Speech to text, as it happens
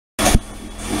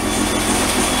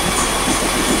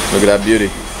Look at that beauty.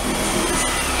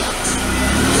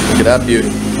 Look at that beauty.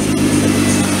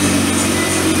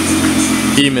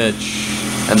 Image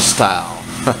and style.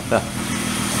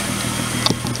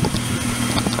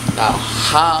 Now,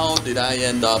 how did I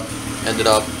ended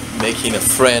up making a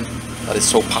friend that is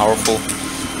so powerful?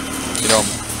 You know,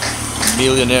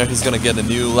 millionaire, he's gonna get a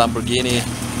new Lamborghini.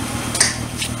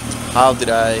 How did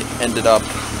I ended up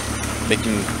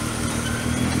making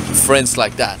friends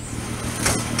like that?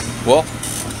 Well,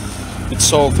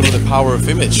 it's all through the power of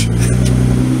image.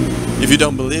 If you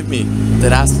don't believe me,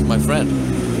 then ask my friend.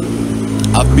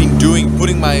 I've been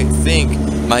putting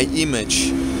my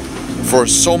image for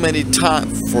so many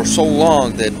times, for so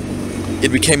long, that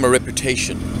it became a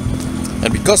reputation.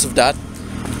 And because of that,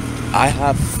 I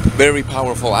have very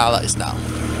powerful allies now.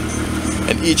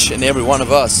 And each and every one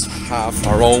of us have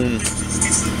our own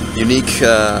unique,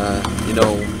 you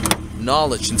know,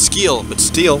 knowledge and skill, but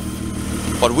still,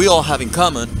 what we all have in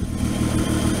common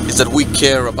is that we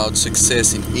care about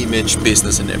success in image,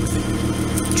 business, and everything.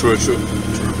 True.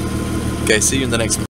 Okay, see you in the next one.